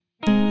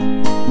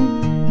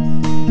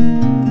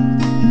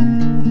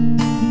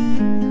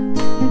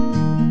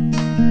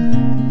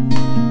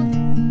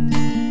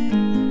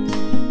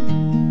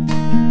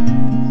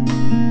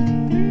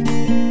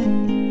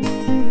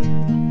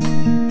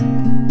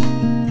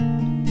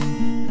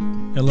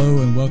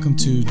Hello and welcome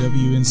to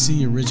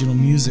WNC Original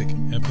Music,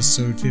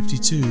 episode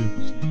 52.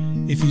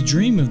 If you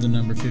dream of the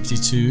number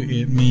 52,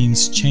 it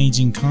means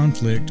changing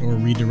conflict or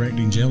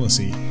redirecting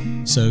jealousy.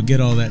 So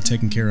get all that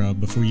taken care of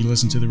before you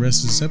listen to the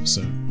rest of this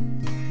episode.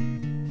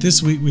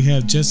 This week we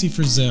have Jesse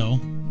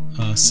Frizzell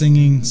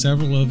singing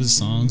several of his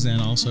songs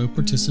and also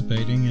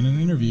participating in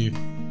an interview.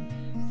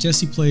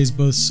 Jesse plays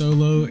both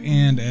solo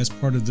and as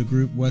part of the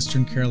group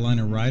Western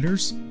Carolina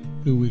Writers,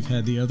 who we've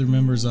had the other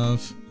members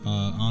of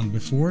on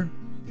before.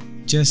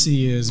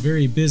 Jesse is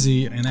very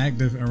busy and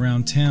active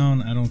around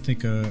town. I don't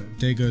think a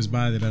day goes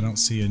by that I don't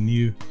see a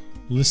new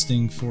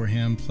listing for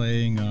him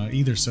playing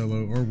either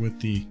solo or with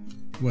the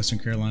Western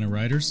Carolina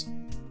Writers.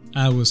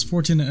 I was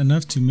fortunate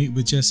enough to meet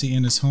with Jesse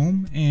in his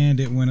home, and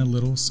it went a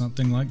little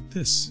something like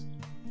this.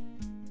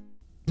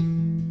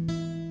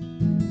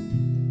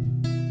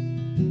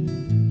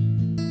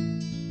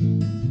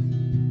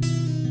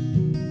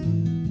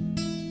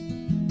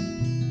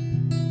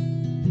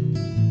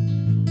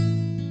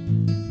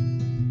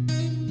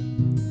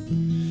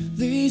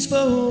 These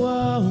four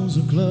walls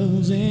are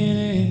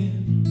closing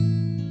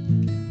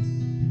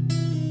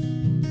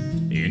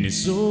in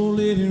this old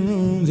living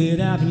room that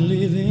I've been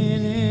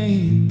living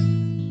in.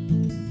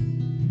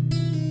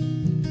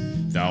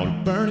 Thought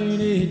of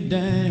burning it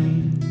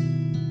down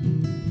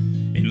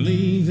and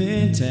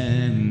leaving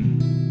town.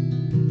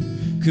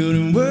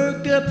 Couldn't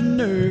work up the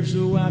nerve,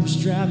 so I was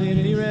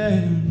driving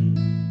around.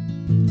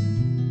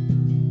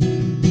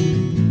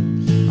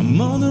 I'm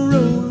on the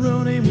road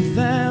running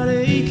without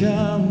a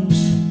cause.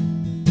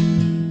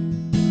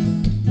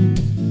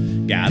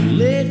 Got a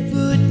lead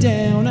foot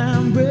down,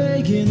 I'm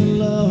breaking the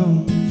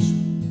laws.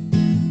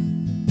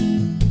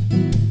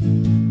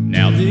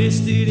 Now this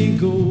didn't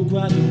go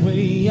quite the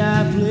way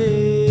I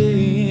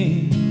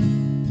planned.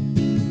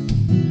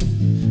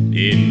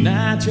 Didn't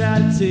I try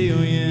to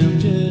tell you I'm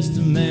just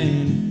a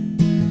man?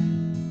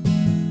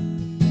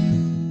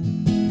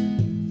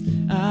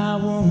 I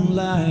won't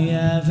lie,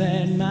 I've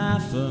had my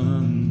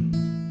fun.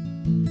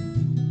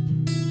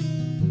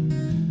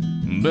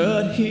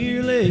 But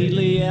here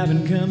lately I've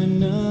been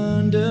coming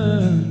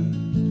undone,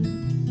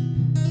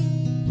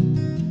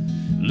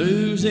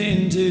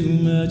 losing too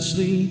much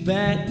sleep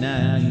at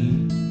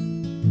night.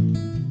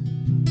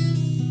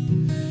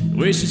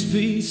 Wish this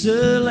piece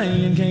of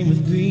land came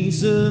with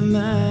peace of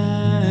mind.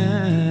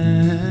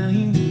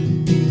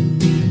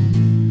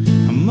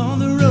 I'm on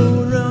the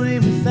road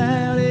running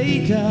without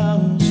a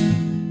cause.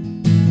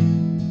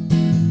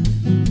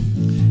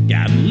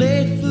 Got a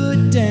lead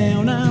foot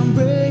down, I'm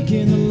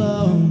breaking the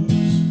laws.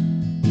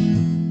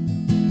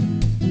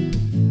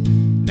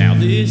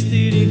 This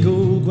didn't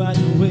go quite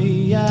the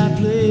way I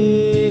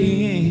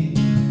planned.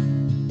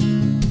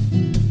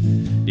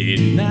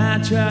 Didn't I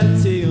try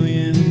to tell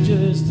you I'm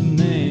just a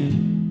man?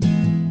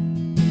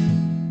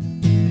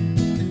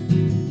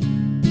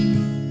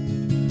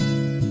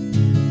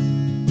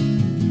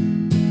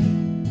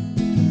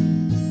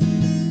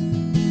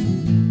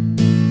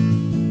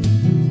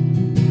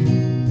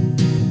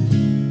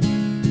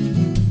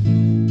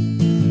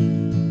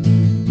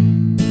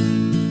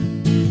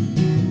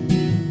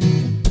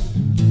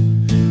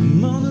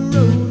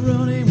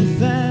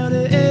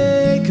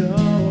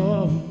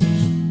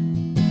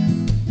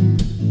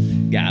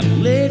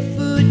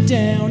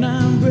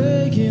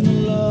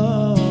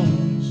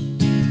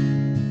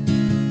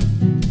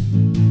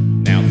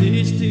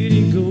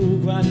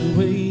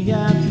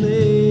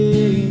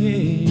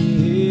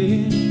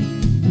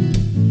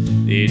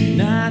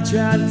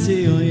 Try to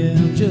tell you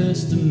I'm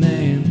just a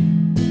man.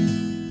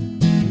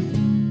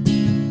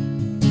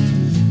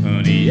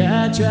 Honey,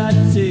 I tried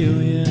to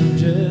tell you I'm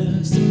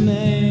just a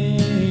man.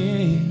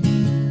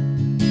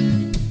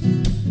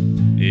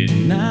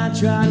 Didn't I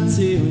try to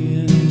tell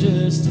you I'm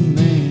just a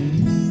man?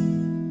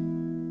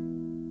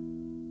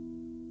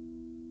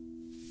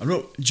 I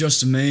wrote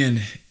Just a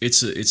Man.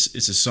 It's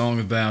a song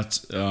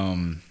about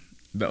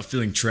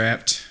feeling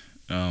trapped.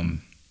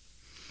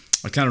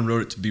 I kind of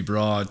wrote it to be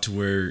broad to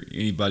where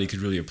anybody could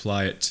really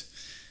apply it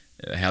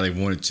how they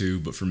wanted to,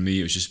 but for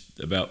me it was just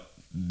about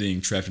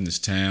being trapped in this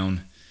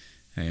town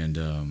and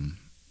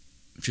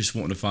just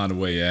wanting to find a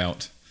way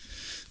out.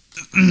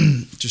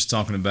 Just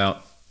talking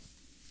about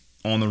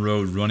on the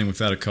road, running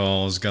without a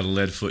cause, got a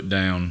lead foot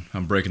down,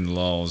 I'm breaking the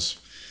laws.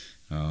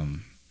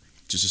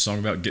 Just a song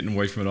about getting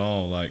away from it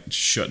all, like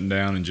shutting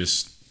down and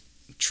just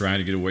trying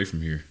to get away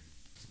from here.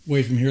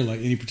 Away from here, like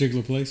any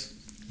particular place?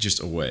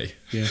 Just away.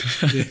 Yeah.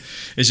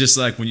 It's just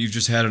like when you've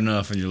just had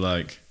enough and you're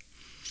like,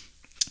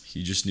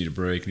 you just need a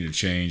break, need a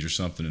change or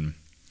something. And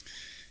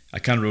I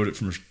kind of wrote it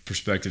from a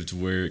perspective to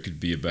where it could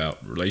be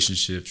about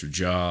relationships or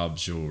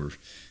jobs or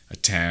a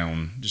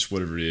town, just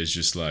whatever it is.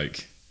 Just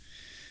like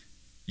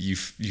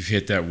you've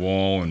hit that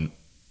wall and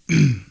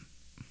you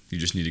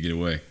just need to get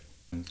away.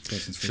 I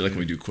feel like when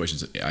we do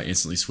questions, I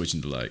instantly switch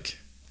into like,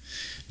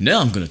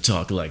 now I'm going to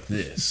talk like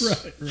this.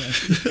 Right.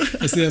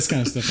 That's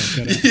kind of stuff I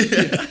cut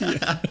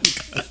out.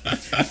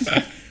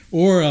 Yeah.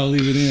 Or I'll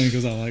leave it in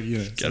because I like,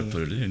 Got to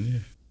put it in, yeah.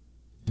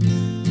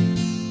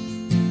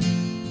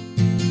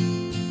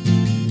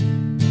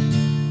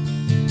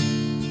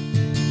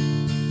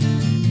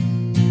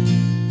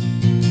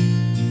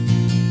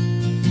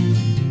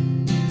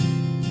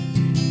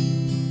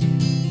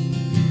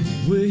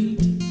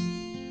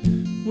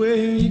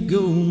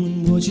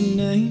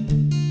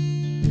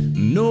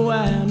 No,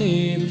 I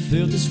never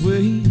felt this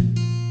way,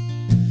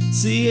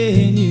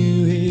 seeing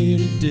you here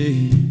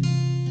today.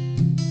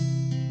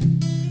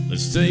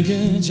 Let's take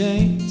a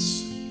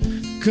chance.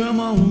 Come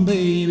on,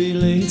 baby,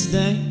 let's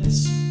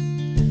dance.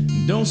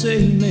 Don't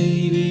say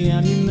maybe,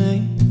 I'm your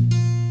man.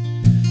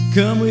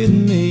 Come with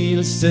me,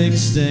 let's take a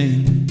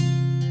stand.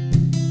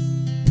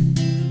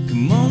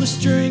 Come on,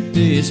 let's drink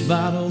this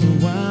bottle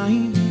of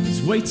wine.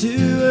 It's way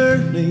too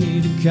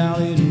early to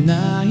call it a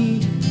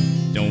night.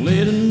 Don't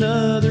let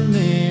another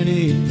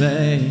minute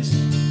pass.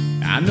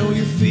 I know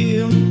you're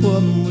feeling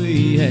what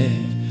we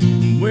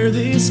have. Where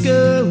this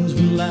goes,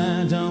 well,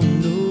 I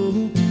don't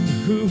know.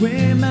 Who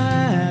am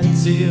I to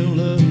tell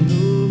love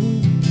no?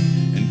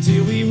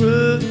 Until we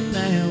run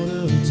out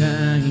of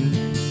time.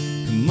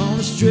 Come on,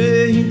 let's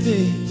drink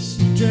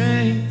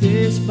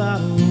this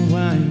bottle of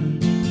wine.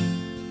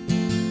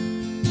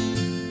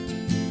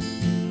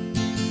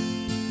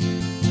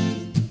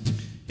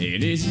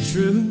 It isn't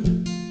true.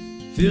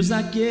 Feels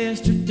like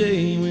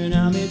yesterday when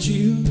I met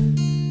you,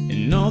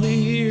 and all the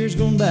years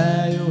gone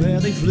by, oh how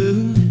they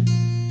flew,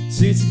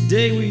 since the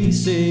day we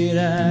said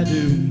I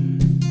do.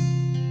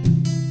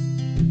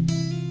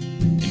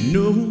 And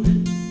no,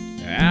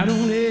 I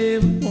don't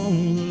ever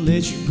wanna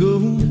let you go.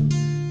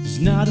 There's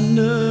not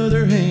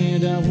another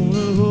hand I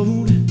wanna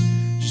hold.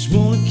 Just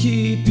wanna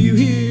keep you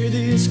here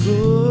this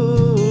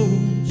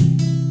close.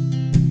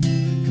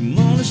 Come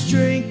on, let's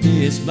drink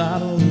this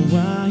bottle of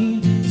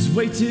wine. It's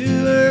way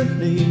too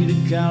early to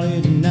call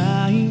it a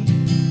night.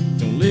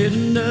 Don't let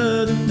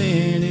another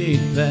minute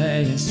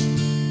pass.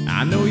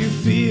 I know you're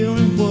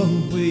feeling what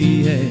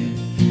we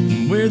have.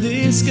 And where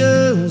this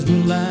goes,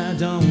 well, I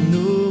don't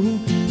know.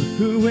 But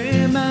who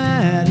am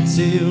I to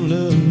tell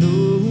love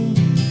no?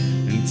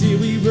 Until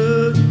we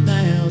run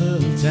out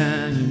of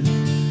time.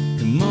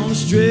 Come on,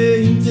 let's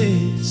drink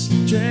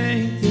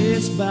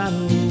this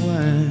bottle of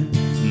wine.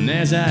 And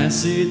as I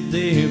sit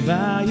there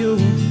by your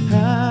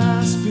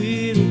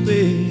hospital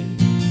bed,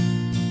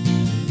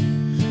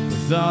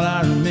 with all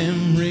our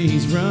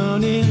memories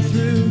running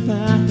through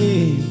my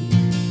head,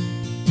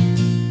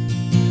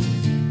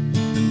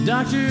 the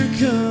doctor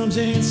comes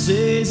and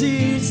says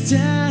it's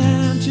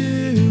time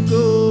to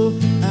go.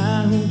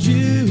 I hold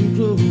you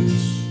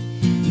close,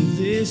 and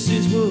this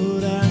is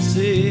what I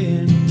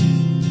said.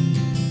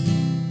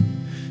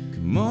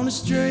 Come on,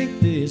 let's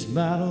drink this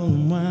bottle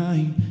of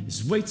wine.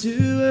 It's way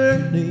too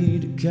early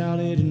to call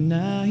it a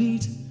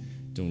night.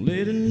 Don't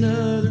let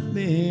another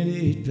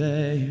minute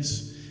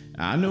pass.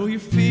 I know you're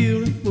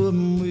feeling what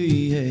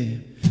we have.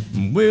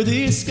 And where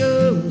this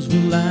goes,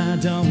 well, I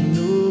don't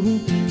know.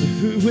 But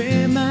who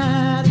am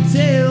I to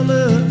tell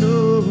love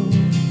no?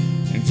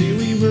 Until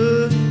we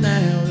run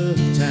out of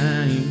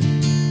time.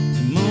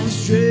 Come on,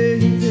 let's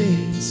drink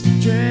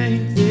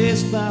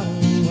this bottle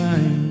of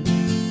wine.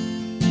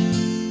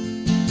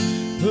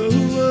 Oh,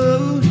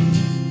 oh,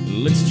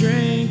 let's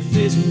drink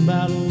this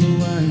bottle of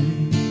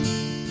wine.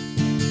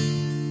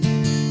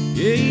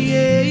 Yeah,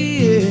 yeah,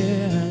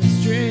 yeah.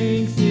 Let's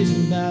drink this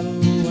bottle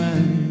of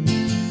wine.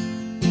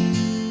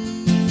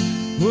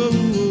 Whoa,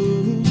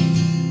 whoa.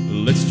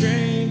 Let's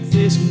drink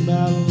this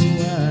bottle of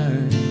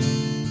wine.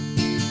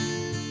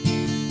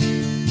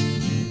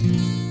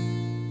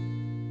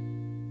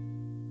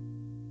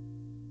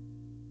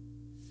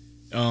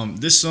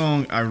 This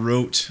song I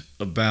wrote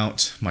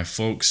about my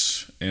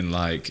folks and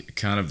like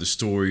kind of the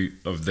story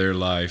of their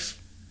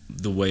life,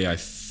 the way I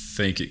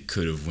think it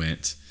could have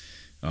went.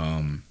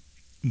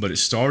 But it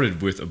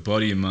started with a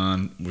buddy of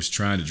mine was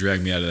trying to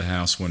drag me out of the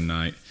house one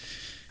night,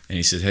 and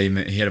he said, "Hey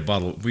man," he had a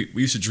bottle. We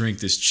used to drink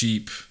this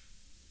cheap,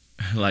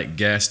 like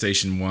gas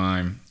station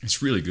wine.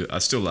 It's really good. I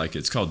still like it.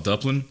 It's called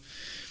Duplin.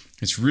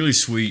 It's really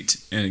sweet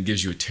and it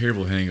gives you a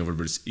terrible hangover,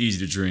 but it's easy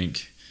to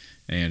drink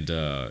and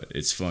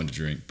it's fun to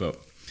drink. But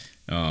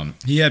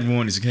he had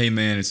one. He's like, "Hey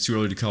man, it's too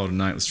early to call it a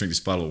night. Let's drink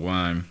this bottle of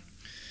wine."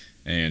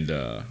 And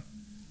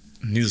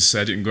needless to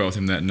say, I didn't go out with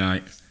him that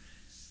night.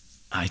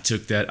 I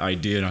took that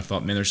idea and I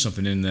thought, man, there's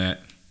something in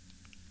that.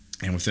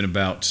 And within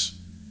about,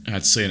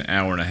 I'd say an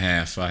hour and a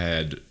half, I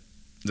had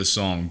the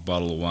song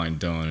Bottle of Wine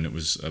done, and it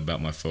was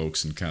about my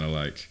folks and kind of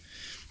like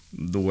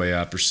the way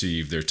I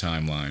perceived their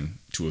timeline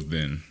to have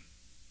been.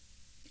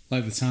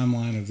 Like the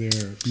timeline of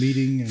their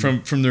meeting?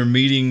 And from their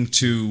meeting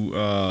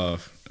to,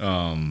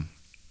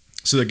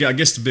 so I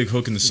guess the big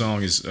hook in the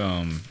song is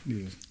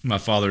my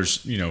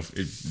father's,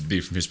 it'd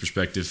be from his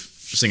perspective,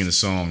 singing the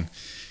song.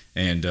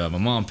 And my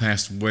mom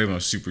passed away when I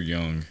was super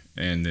young,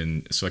 and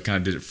then so I kind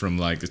of did it from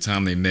like the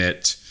time they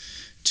met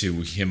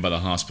to him by the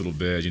hospital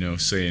bed,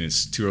 saying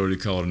it's too early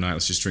to call it a night.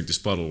 Let's just drink this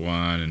bottle of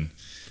wine,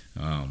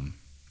 and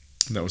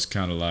that was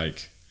kind of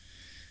like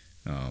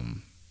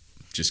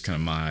just kind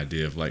of my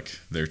idea of like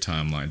their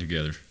timeline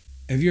together.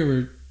 Have you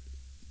ever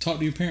talked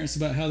to your parents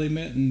about how they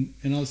met and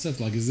all that stuff?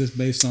 Like, is this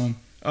based on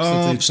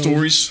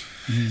stories?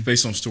 Mm-hmm.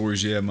 Based on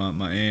stories, yeah.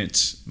 My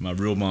aunt, my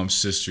real mom's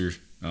sister,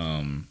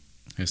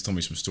 has told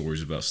me some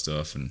stories about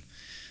stuff, and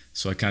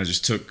so I kind of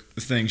just took the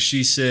things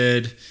she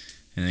said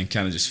and then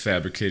kind of just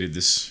fabricated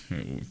this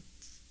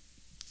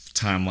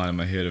timeline in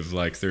my head of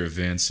like their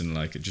events and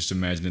like just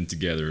imagine them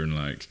together in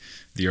like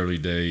the early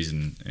days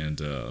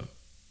and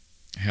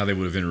how they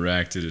would have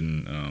interacted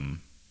and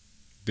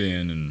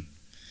been, and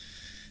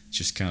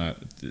just kind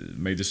of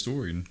made the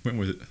story and went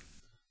with it.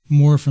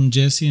 More from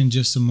Jesse in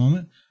just a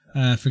moment.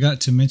 I forgot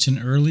to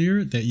mention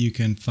earlier that you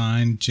can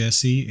find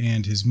Jesse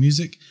and his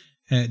music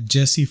at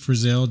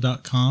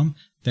jessefrizzell.com.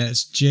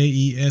 That's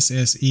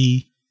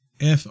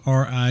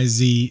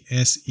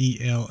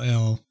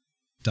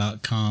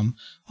Jessefrizzell.com.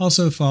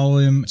 Also follow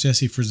him,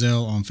 Jesse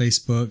Frizzell, on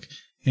Facebook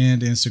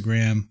and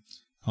Instagram,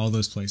 all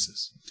those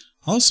places.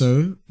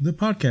 Also, the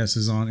podcast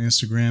is on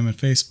Instagram and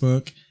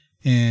Facebook,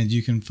 and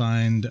you can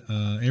find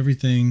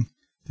everything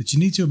that you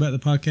need to about the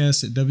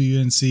podcast at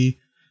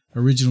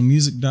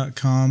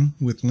WNCoriginalmusic.com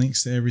with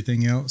links to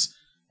everything else.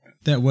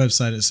 That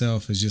website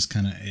itself is just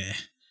kind of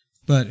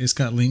but it's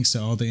got links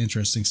to all the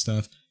interesting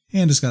stuff,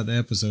 and it's got the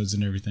episodes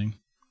and everything.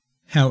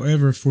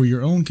 However, for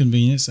your own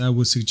convenience, I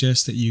would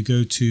suggest that you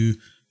go to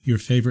your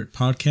favorite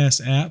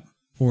podcast app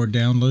or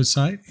download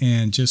site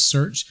and just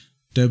search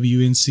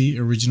WNC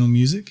Original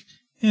Music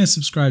and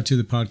subscribe to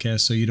the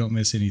podcast so you don't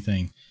miss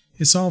anything.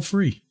 It's all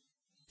free.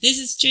 This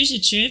is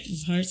Trisha Tripp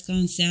of Hearts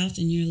Gone South,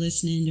 and you're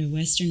listening to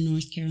Western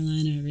North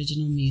Carolina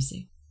Original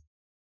Music.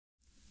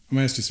 I'm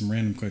going to ask you some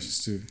random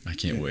questions, too. I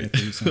can't wait.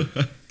 Do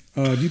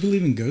you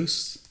believe in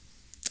ghosts?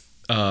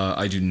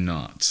 I do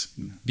not.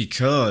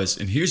 Because,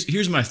 and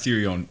here's my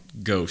theory on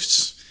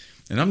ghosts.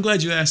 And I'm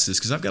glad you asked this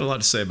because I've got a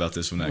lot to say about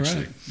this one,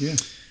 actually. Right. Yeah.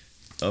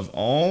 Of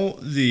all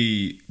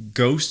the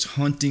ghost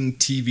hunting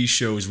TV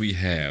shows we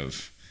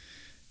have,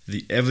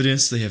 the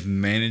evidence they have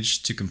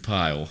managed to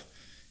compile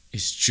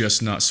is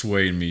just not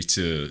swaying me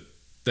to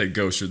that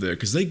ghosts are there.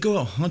 Because they go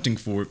out hunting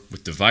for it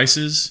with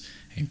devices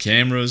and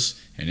cameras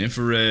and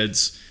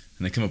infrareds,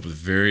 and they come up with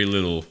very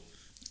little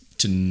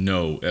to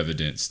no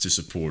evidence to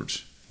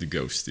support the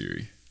ghost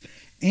theory.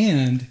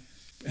 And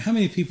how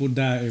many people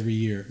die every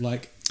year?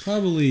 Like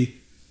probably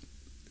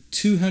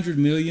 200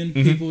 million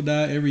people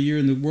die every year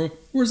in the world.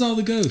 Where's all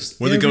the ghosts?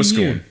 Where are the ghosts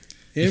going?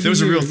 Every if there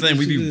was a year, real thing,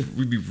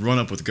 we'd be run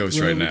up with ghosts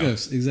right now.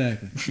 Ghosts,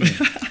 exactly.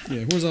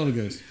 Yeah, where's all the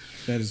ghosts?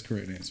 That is the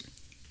correct answer.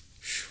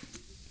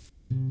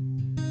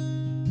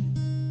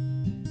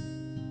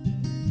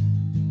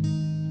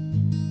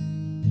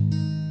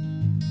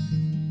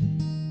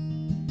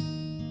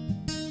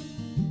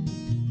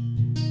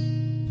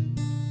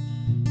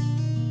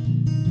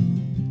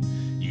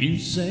 You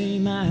say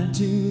my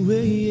 2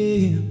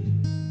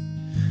 a.m.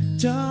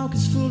 talk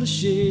is full of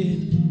shit,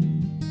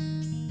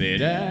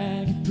 but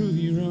I can prove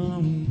you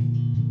wrong.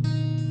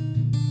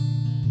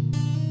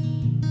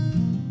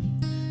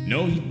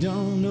 No, you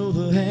don't know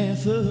the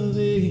half of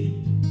it.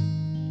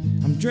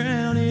 I'm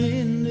drowning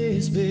in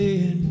this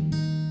bed,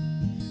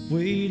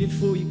 waiting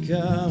for your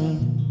call.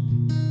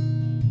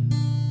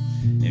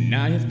 And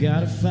now you've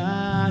got a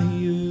fire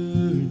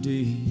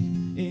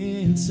deep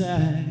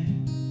inside,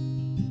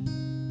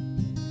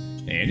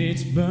 and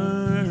it's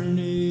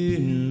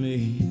burning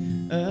me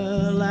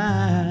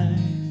alive.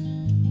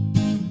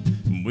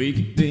 We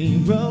could be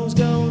rose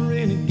gold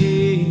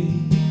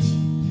renegades,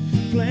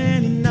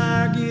 planning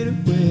our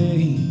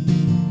getaway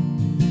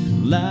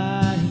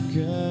like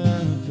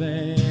a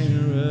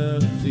pair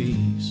of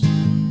thieves.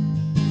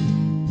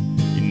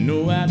 You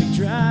know I'd be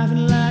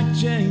driving like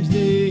James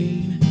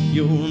Dean.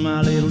 You're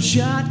my little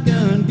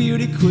shotgun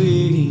beauty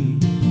queen,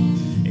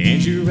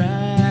 and you're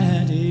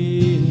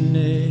riding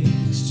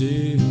next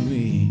to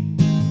me,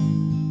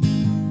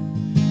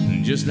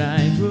 just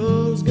like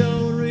rose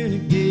gold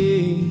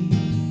renegades.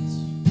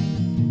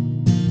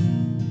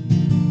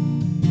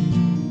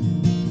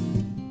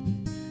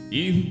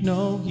 You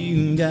know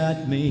you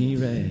got me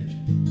wrapped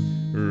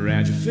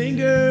around your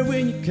finger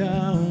when you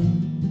call.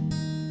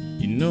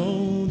 You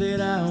know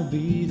that I'll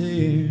be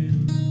there.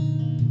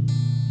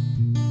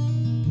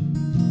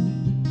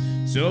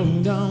 So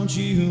don't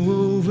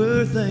you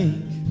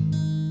overthink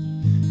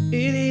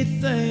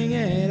anything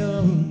at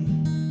all.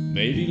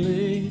 Maybe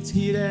let's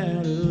get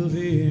out of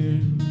here,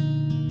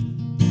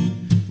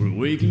 where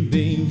we can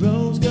be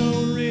rose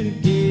gold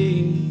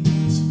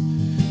renegades,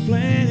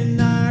 planning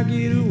our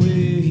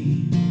getaway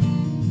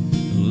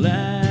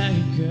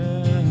like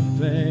a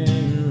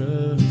pair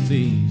of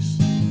thieves.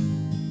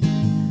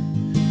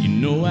 You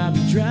know I'll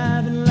be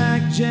driving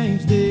like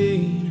James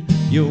Dean.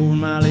 You're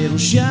my little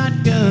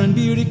shotgun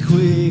beauty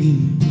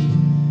queen,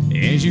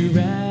 and you're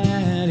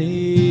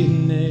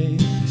riding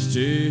next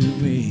to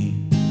me,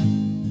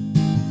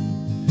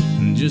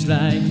 just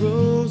like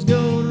rose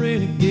gold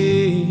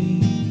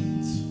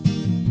renegades.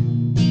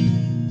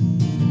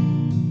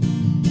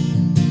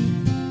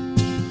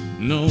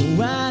 No,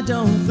 I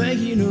don't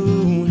think you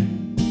know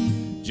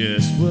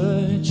just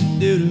what you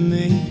do to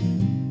me.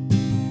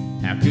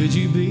 How could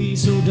you be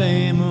so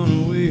damn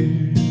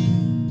unaware?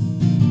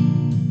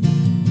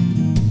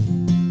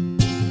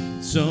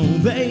 So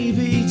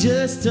baby,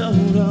 just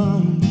hold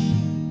on.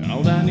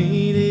 All I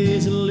need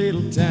is a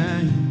little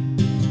time.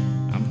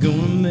 I'm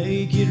gonna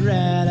make it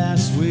right, I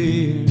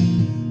swear.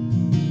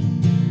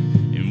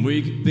 And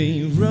we could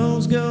be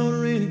rose gold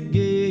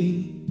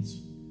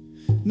renegades,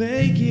 maybe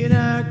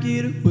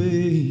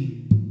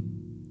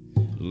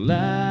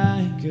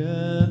like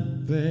a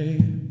pair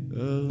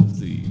of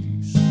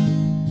thieves.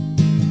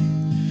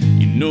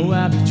 You know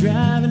I'll be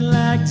driving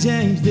like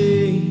James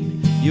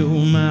Dean. You're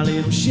my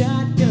little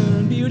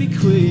shotgun beauty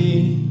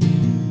queen,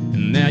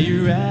 and now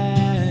you're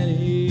right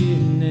here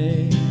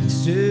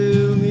next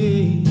to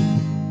me.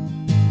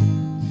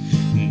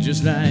 And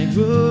just like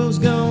rose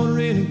gold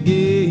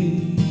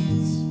renegades,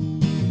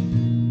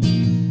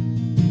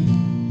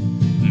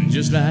 and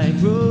just like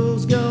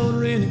rose gold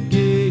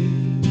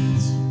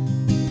renegades,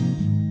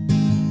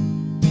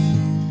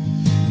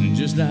 and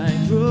just like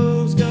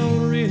rose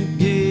gold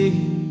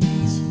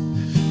renegades,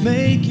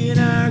 making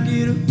our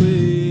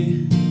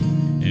getaway.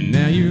 And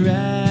now you're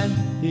right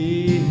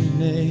here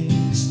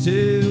next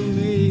to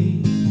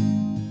me.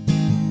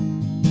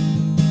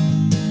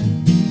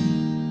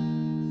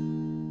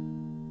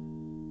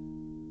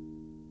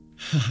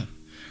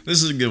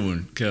 This is a good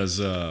one because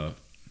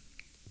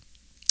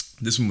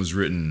this one was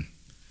written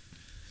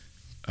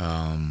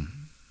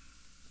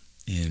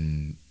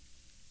in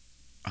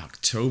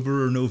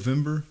October or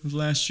November of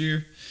last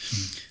year,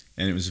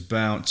 and it was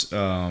about.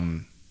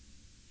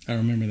 I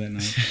remember that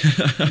night.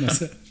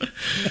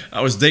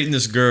 I was dating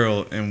this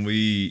girl, and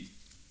we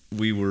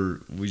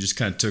just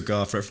kind of took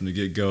off right from the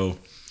get go,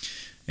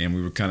 and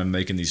we were kind of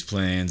making these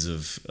plans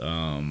of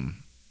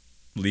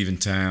leaving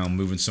town,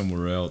 moving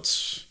somewhere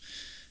else,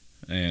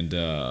 and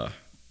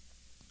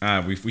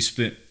we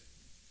spent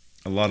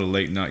a lot of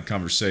late night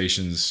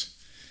conversations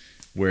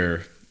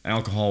where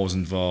alcohol was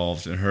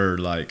involved, and her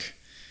like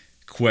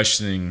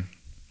questioning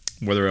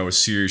whether I was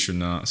serious or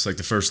not. It's like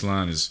the first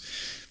line is.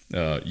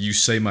 You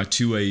say my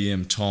 2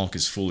 a.m. talk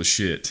is full of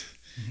shit.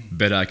 Mm-hmm.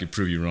 Bet I could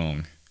prove you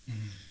wrong.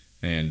 Mm-hmm.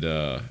 And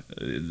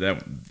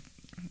that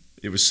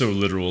it was so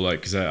literal,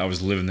 like, because I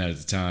was living that at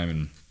the time,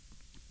 and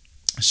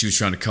she was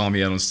trying to call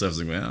me out on stuff. I was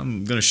like, well,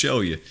 I'm gonna show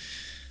you.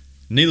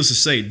 Needless to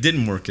say, it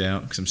didn't work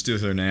out because I'm still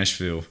here in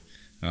Nashville.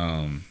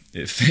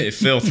 It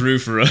fell through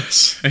for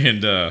us.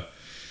 And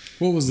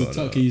what was the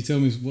talk? Can you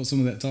tell me what some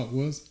of that talk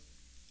was,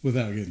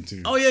 without getting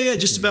too? Oh yeah,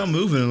 just about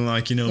moving, and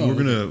like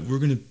we're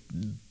gonna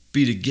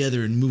be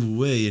together and move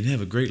away and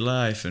have a great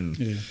life, and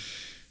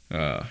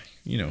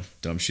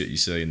dumb shit you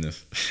say in the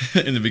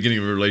in the beginning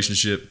of a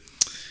relationship,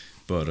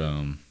 but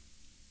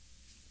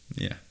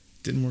yeah,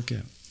 didn't work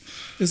out.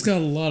 It's got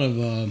a lot of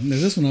now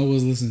this one I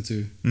was listening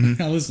to. Mm-hmm.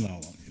 I listen to all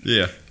of them.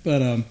 Yeah,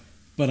 but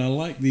I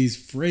like these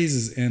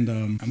phrases, and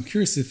I'm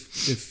curious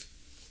if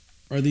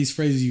are these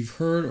phrases you've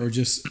heard or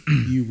just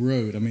you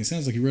wrote. I mean, it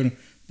sounds like you wrote them.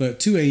 But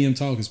 2 a.m.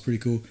 talk is pretty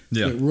cool.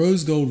 Yeah. But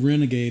Rose Gold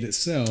Renegade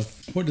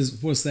itself,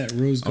 what's that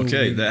Rose Gold?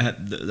 Okay,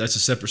 that's a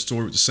separate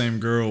story with the same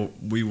girl.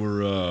 We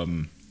were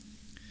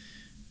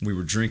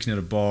drinking at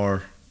a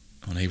bar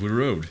on Haywood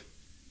Road,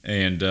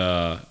 and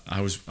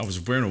I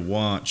was wearing a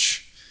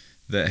watch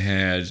that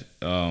had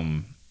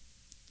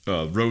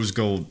rose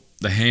gold.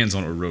 The hands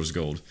on it were rose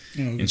gold,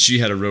 and she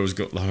had a rose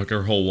gold. Like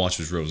her whole watch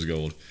was rose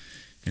gold,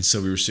 and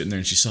so we were sitting there,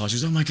 and she saw it. She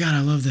was, "Oh my God,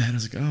 I love that!" And I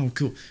was like, "Oh,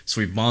 cool." So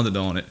we bonded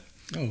on it.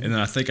 Oh. And then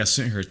I think I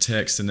sent her a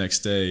text the next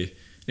day.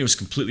 It was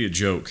completely a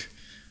joke.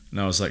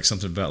 And I was like,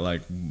 something about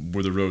like,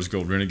 we're the Rose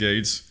Gold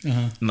Renegades.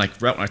 Uh-huh. And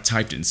like, right when I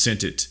typed it and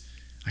sent it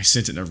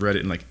and I read it,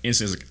 and like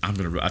instantly I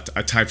was like,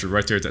 I typed it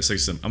right there at that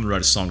second. I'm going to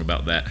write a song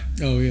about that.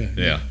 Oh, yeah.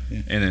 Yeah.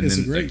 And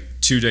then like,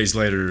 2 days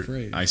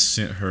later, I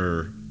sent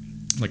her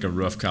like a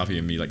rough copy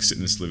of me like sitting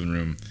in this living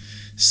room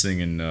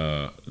singing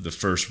the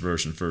first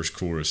verse and first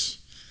chorus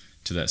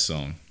to that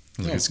song.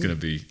 I was like, that's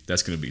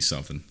going to be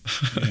something.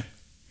 Yeah.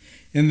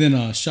 And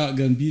then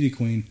Shotgun Beauty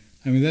Queen.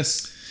 I mean,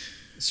 that's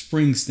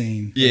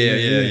Springsteen.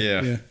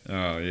 Yeah.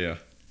 Oh, yeah.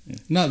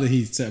 Not that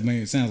he said, I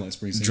mean, it sounds like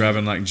Springsteen.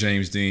 Driving like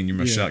James Dean, you're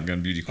my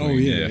shotgun beauty queen. Oh,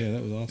 yeah,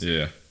 that was awesome.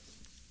 Yeah.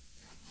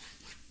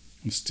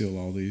 I'm still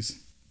all these.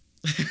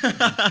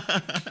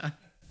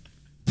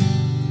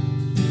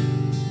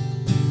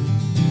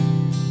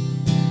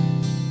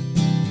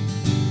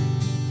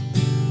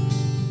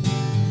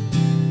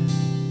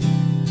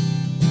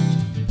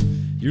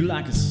 You're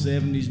like a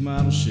 70s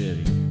model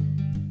Chevy,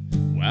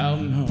 wild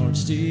and hard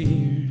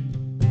steer.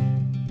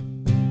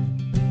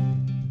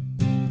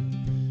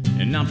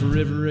 And I'm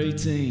forever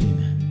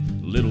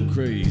 18, a little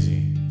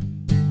crazy,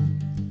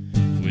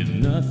 with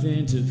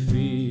nothing to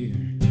fear.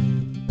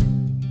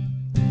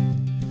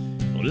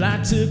 Well, I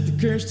took the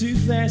curse too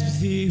fast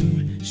with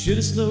you.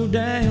 Should've slowed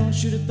down,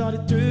 should've thought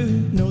it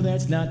through. No,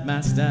 that's not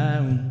my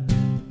style.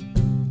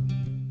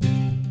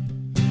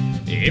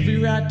 Every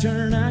right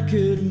turn I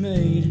could've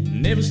made,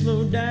 never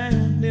slowed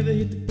down, never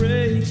hit the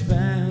brakes,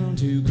 bound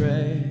to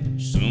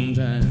crash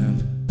sometime.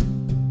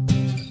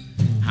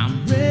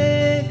 I'm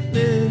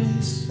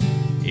reckless,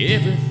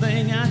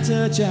 everything I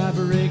touch I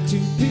break to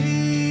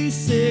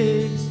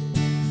pieces.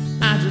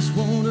 I just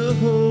wanna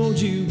hold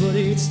you, but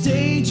it's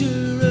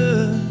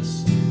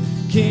dangerous.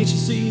 Can't you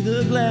see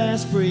the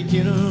glass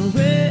breaking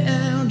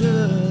around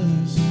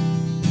us?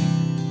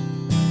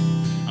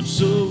 I'm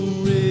so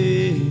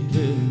reckless.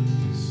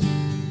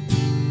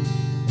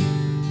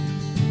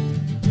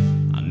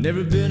 I've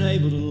never been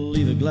able to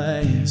leave a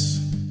glass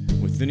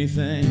with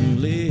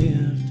anything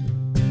left.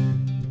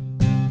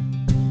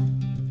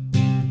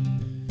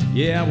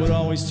 Yeah, I would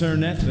always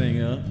turn that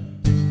thing up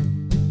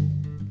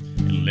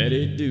and let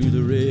it do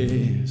the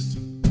rest.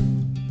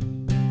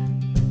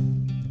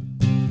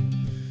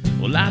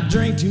 Well, I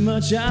drank too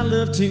much, I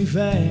loved too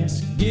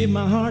fast. Give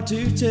my heart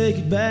to take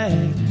it back.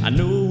 I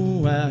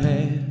know I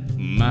had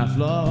my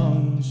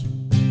flaws.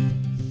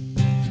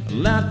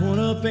 Light one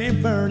up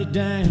and burn it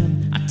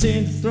down. I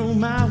tend to throw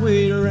my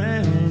weight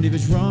around. If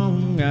it's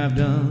wrong, I've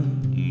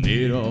done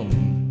it all.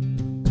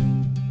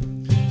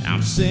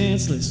 I'm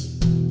senseless.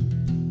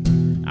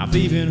 I've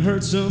even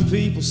heard some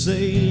people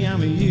say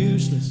I'm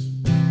useless.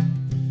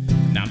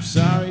 And I'm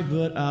sorry,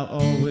 but I'll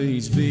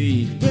always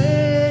be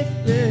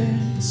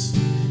reckless.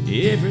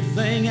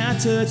 Everything I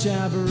touch,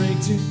 I break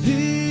to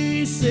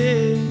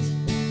pieces.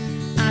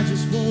 I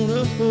just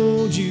wanna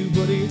hold you,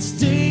 but it's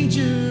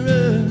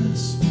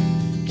dangerous.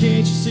 Can't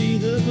you see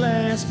the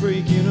glass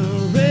breaking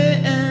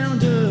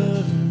around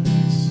us?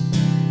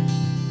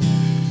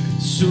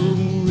 So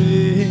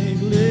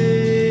reckless.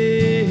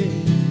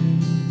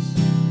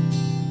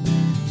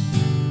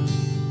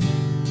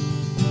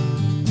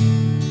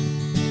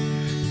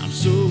 I'm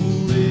so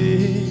reckless.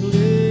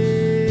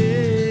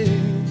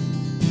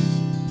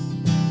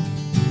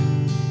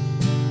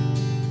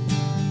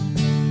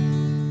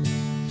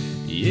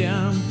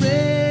 Yeah, I'm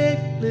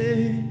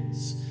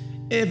reckless.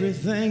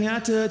 Everything I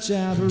touch,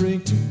 I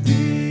break to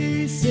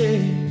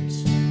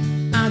pieces.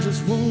 I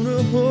just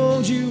wanna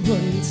hold you, but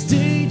it's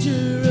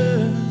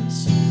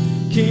dangerous.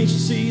 Can't you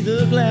see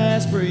the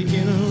glass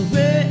breaking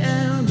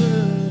around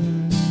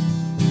us?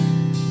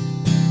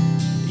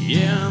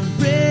 Yeah, I'm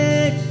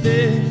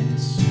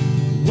reckless.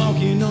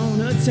 Walking on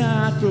a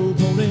tightrope,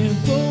 holding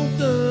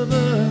both of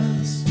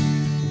us.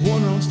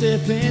 One wrong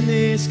step and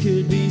this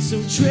could be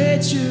so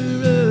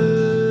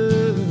treacherous.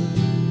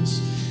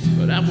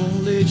 But I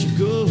won't let you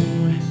go,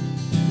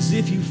 'cause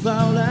if you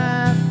fall,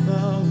 I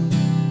fall.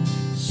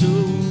 So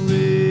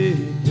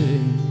reckless.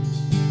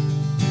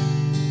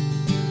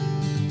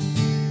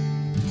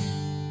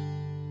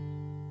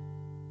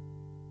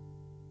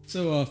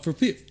 So for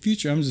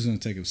future, I'm just going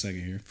to take a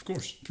second here. Of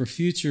course. For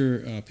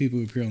future people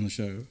who appear on the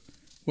show,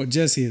 what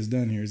Jesse has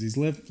done here is he's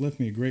left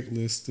me a great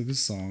list of his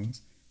songs.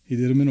 He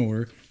did them in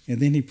order, and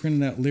then he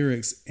printed out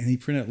lyrics, and he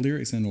printed out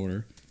lyrics in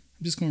order.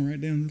 I'm just going to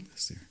write down the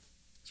list here.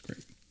 It's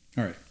great.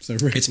 All right. So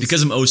It's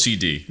because I'm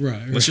OCD.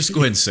 Right. Let's just go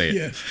ahead and say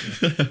it.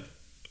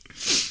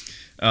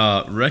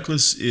 Yeah.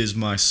 Reckless is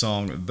my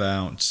song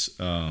about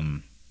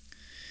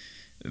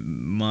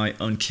my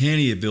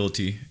uncanny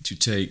ability to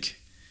take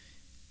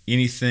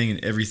anything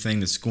and everything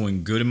that's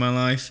going good in my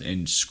life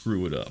and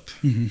screw it up.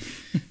 And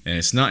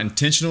it's not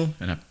intentional,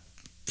 and I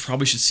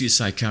probably should see a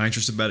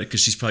psychiatrist about it, because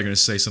she's probably going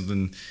to say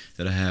something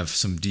that I have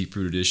some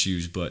deep-rooted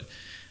issues. But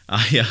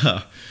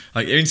I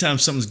like anytime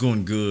something's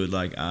going good,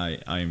 like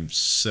I'm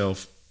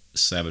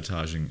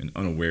self-sabotaging and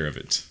unaware of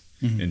it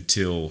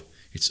until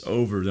it's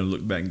over. Then I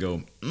look back and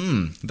go,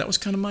 that was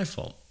kind of my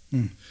fault.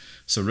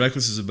 So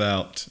Reckless is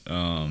about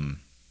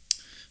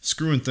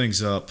screwing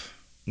things up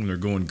when they're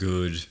going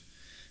good.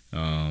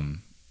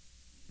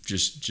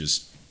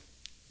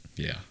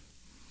 Yeah,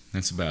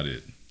 that's about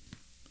it.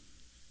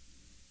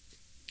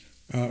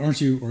 Are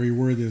you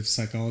worried that if a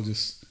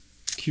psychologist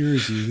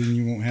cures you, then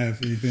you won't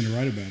have anything to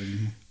write about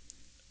anymore?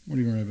 What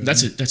are you worried about?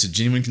 That's a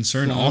genuine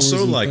concern. Flowers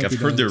Also, and like, I've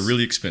heard they're dogs.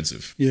 really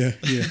expensive. Yeah,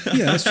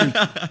 that's true.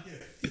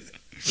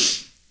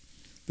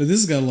 But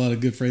this has got a lot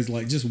of good phrases,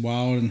 like just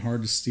wild and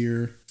hard to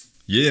steer.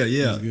 Yeah.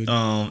 Good.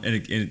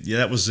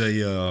 That was a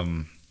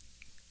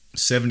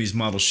 70s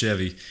model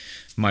Chevy.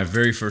 My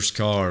very first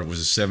car was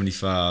a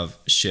 75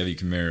 Chevy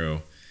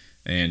Camaro,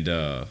 and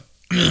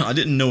I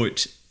didn't know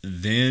it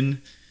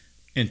then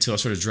until I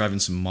started driving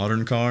some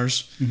modern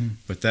cars.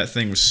 But that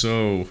thing was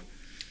so.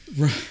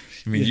 Right.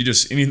 I mean, you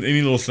just any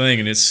little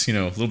thing, and it's a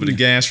little bit of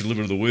gas or a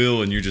little bit of the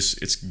wheel, and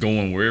it's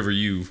going wherever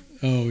you.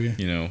 Oh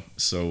yeah.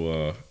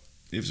 So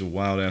it was a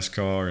wild ass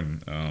car,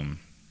 and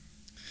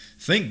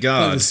thank Like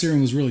God. the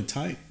steering was really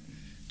tight.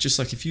 Just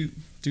like if you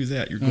do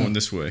that, you're going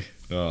this way.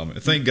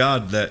 Thank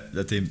God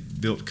that they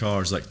built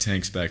cars like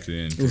tanks back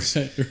then.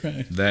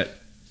 Right.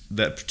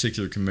 That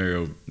particular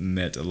Camaro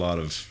met a lot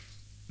of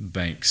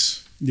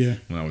banks. Yeah.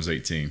 When I was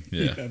 18.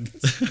 Yeah. And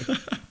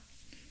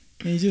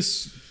you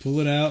just pull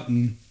it out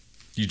and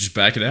You just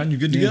back it out and you're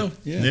good to go.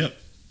 Yeah. Yep.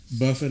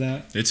 buff it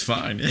out. It's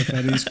fine. Buff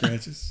out any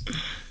scratches.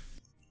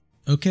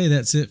 Okay,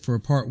 that's it for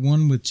part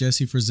one with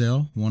Jesse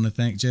Frizzell. I want to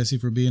thank Jesse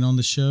for being on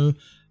the show.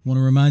 I want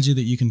to remind you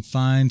that you can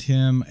find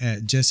him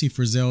at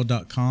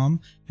jessefrizzell.com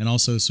and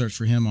also search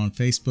for him on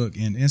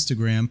Facebook and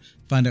Instagram.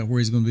 Find out where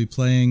he's going to be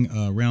playing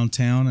around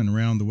town and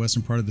around the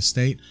western part of the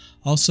state.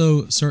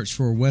 Also, search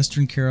for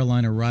Western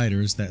Carolina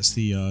Riders. That's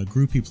the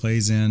group he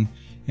plays in,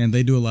 and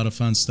they do a lot of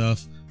fun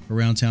stuff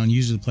around town,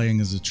 usually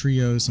playing as a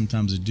trio,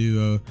 sometimes a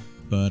duo,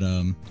 but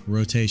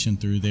rotation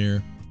through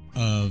there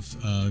of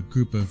a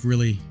group of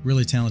really,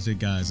 really talented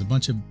guys, a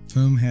bunch of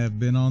whom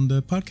have been on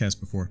the podcast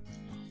before.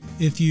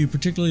 If you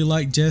particularly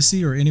like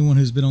Jesse or anyone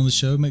who's been on the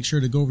show, make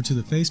sure to go over to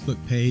the Facebook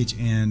page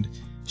and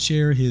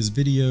share his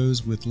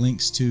videos with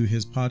links to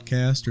his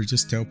podcast, or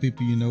just tell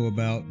people you know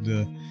about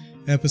the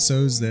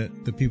episodes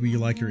that the people you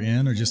like are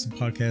in, or just the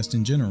podcast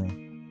in general.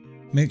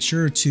 Make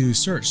sure to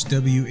search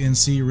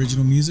WNC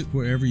Original Music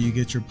wherever you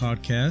get your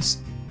podcast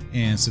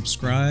and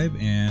subscribe,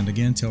 and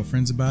again, tell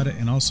friends about it,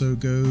 and also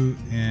go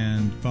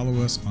and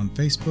follow us on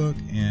Facebook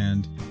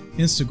and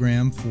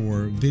Instagram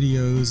for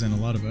videos and a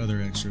lot of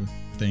other extra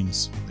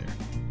things there.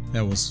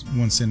 That was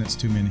one sentence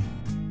too many.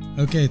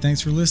 Okay,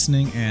 thanks for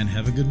listening and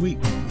have a good week.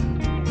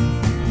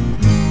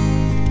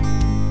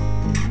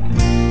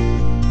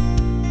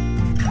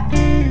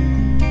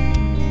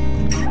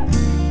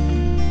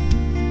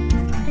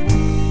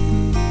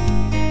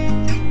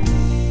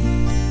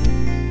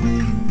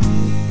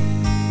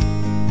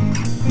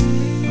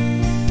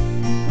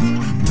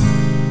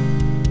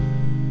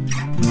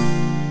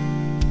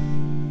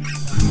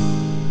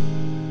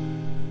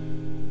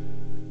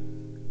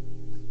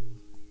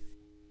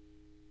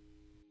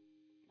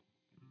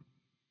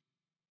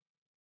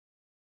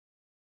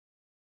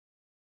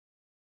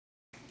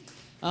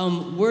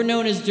 We're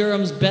known as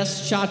Durham's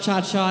best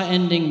cha-cha-cha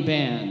ending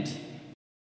band.